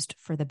used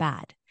for the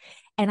bad.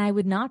 And I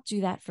would not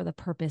do that for the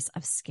purpose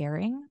of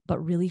scaring,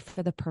 but really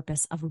for the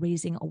purpose of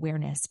raising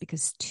awareness,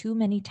 because too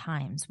many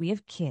times we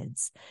have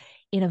kids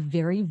in a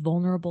very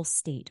vulnerable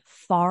state,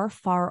 far,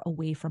 far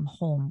away from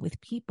home, with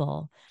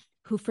people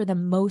who, for the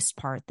most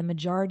part, the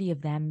majority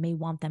of them may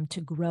want them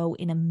to grow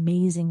in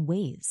amazing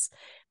ways.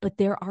 But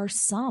there are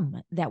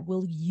some that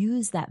will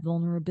use that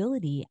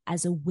vulnerability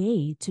as a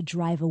way to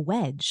drive a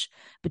wedge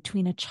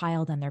between a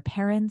child and their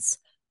parents,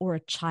 or a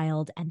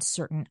child and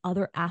certain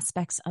other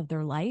aspects of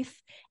their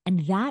life.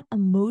 And that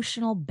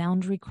emotional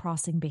boundary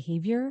crossing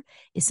behavior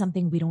is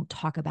something we don't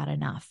talk about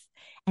enough.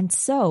 And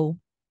so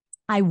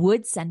I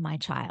would send my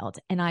child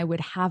and I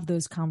would have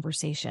those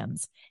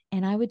conversations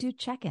and I would do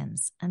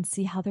check-ins and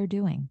see how they're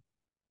doing.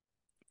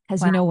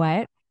 Because You know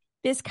what?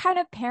 This kind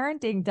of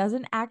parenting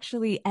doesn't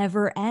actually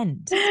ever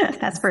end.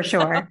 That's for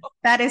sure.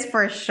 That is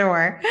for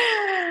sure.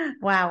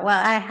 Wow.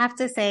 Well, I have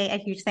to say a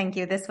huge thank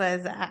you. This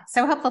was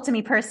so helpful to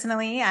me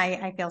personally.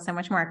 I feel so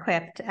much more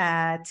equipped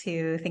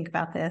to think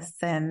about this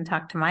and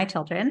talk to my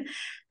children.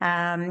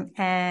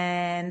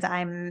 And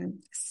I'm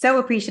so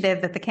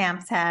appreciative that the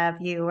camps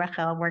have you,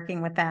 Rachel,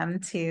 working with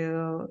them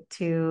to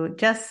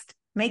just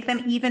make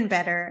them even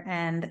better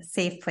and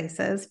safe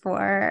places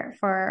for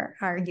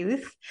our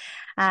youth.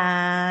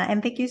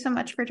 And thank you so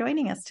much for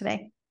joining us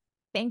today.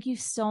 Thank you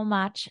so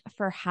much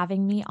for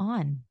having me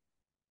on.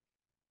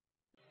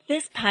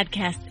 This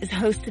podcast is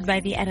hosted by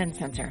the Eden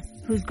Center,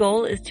 whose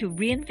goal is to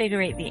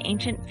reinvigorate the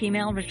ancient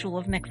female ritual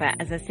of mikveh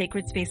as a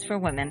sacred space for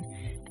women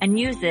and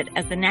use it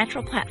as the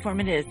natural platform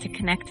it is to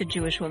connect to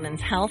Jewish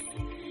women's health,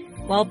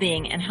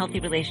 well-being, and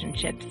healthy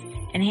relationships,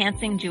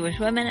 enhancing Jewish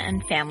women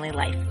and family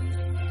life.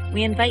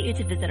 We invite you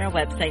to visit our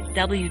website,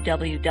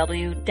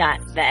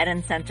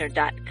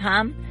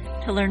 www.theedencenter.com,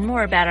 to learn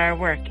more about our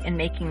work in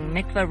making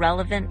mikveh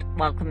relevant,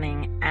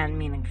 welcoming, and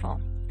meaningful.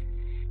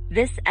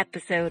 This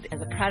episode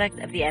is a product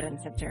of the Eden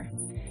Center.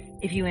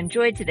 If you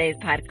enjoyed today's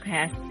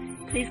podcast,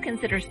 please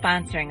consider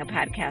sponsoring a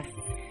podcast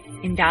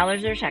in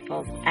dollars or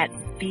shekels at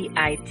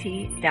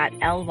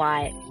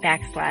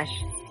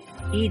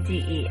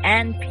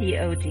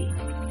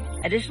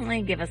bit.ly/EDENPOD.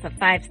 Additionally, give us a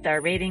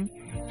 5-star rating,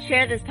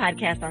 share this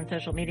podcast on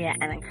social media,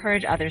 and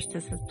encourage others to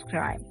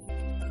subscribe.